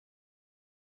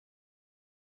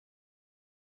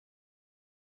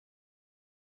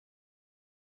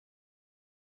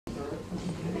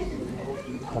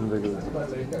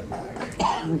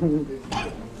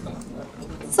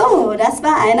So, das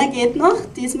war einer, geht noch,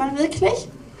 diesmal wirklich.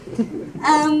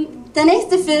 Der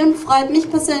nächste Film freut mich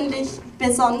persönlich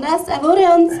besonders. Er wurde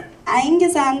uns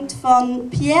eingesandt von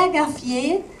Pierre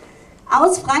Gaffié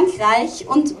aus Frankreich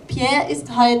und Pierre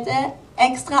ist heute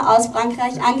extra aus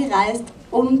Frankreich angereist,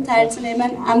 um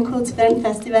teilzunehmen am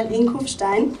Kurzfilmfestival in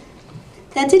Kufstein.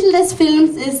 Der Titel des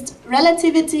Films ist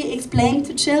Relativity Explained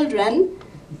to Children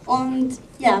und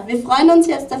ja, wir freuen uns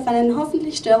jetzt auf einen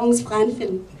hoffentlich störungsfreien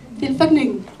Film. Viel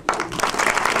Vergnügen!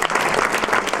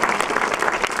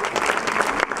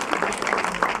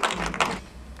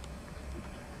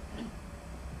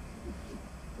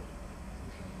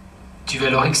 Tu vas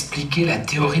leur expliquer la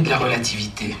théorie de la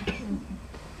relativité.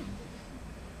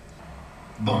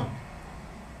 Bon,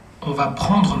 on va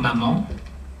prendre maman.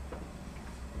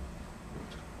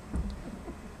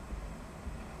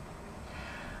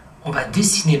 On va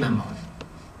dessiner maman.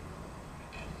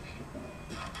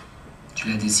 Tu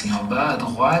la dessines en bas, à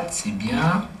droite, c'est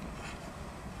bien.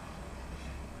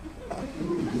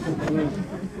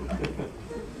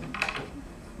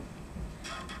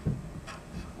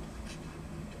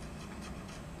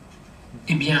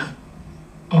 Eh bien,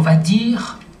 on va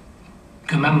dire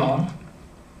que maman,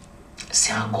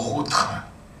 c'est un gros train.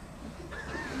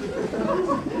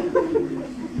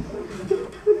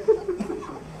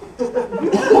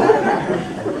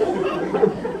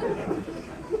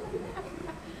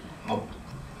 Bon,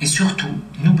 et surtout,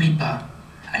 n'oublie pas,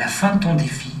 à la fin de ton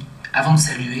défi, avant de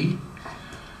saluer,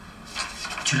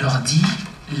 tu leur dis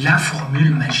la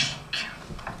formule magique.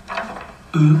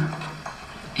 E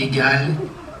égale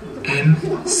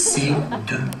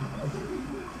MC2.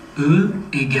 E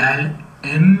égale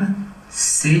MC2.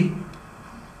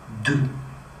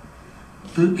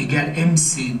 E égale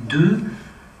MC2.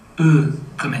 E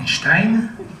comme Einstein.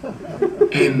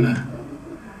 M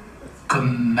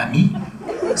comme mamie.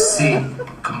 C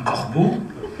comme corbeau.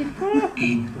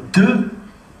 Et 2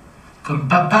 comme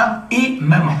papa et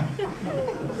maman.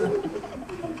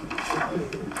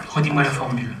 Redis-moi la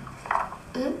formule.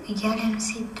 E égale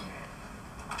MC2.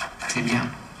 C'est bien.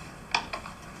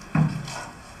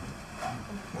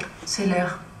 C'est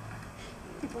l'air.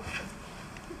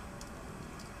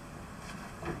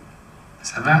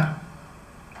 Ça va?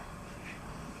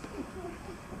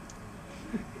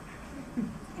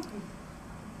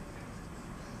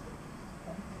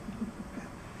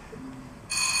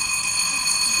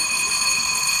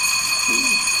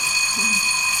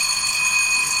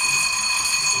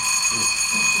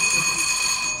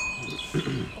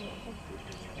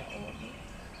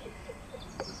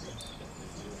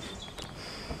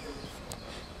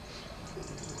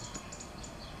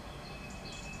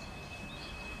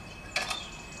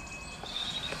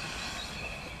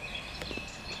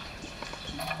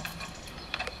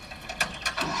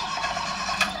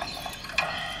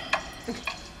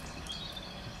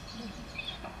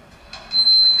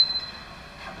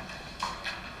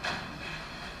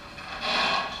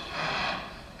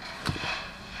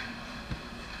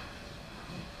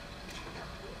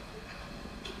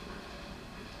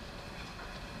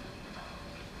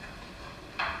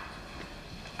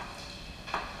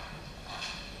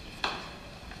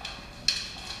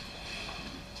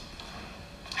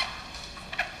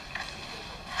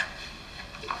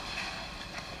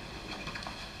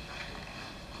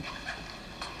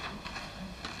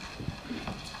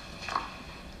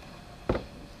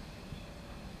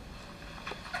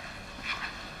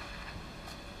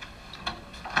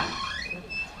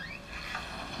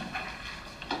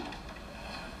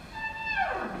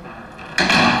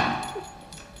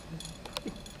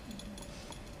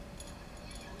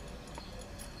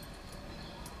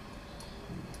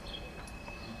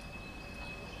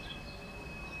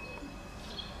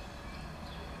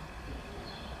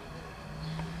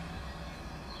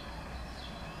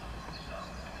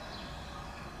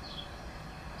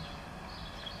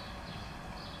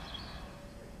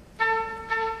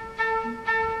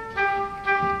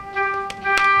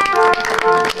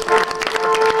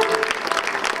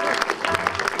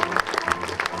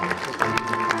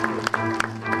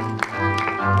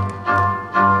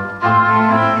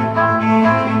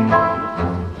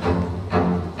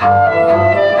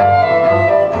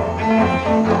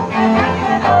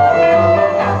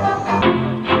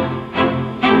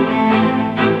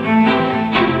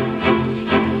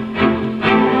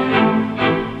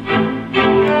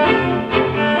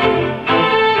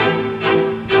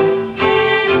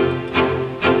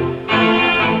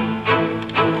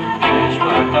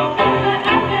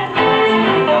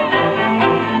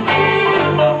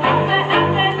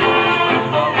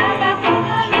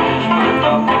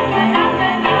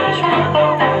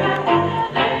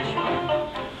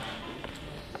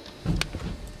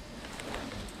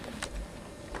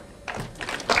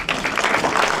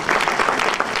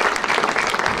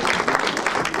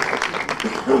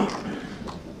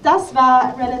 Das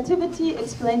war Relativity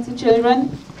Explained to Children.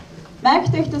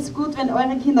 Merkt euch das gut, wenn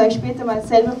eure Kinder euch später mal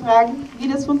selber fragen, wie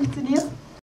das funktioniert.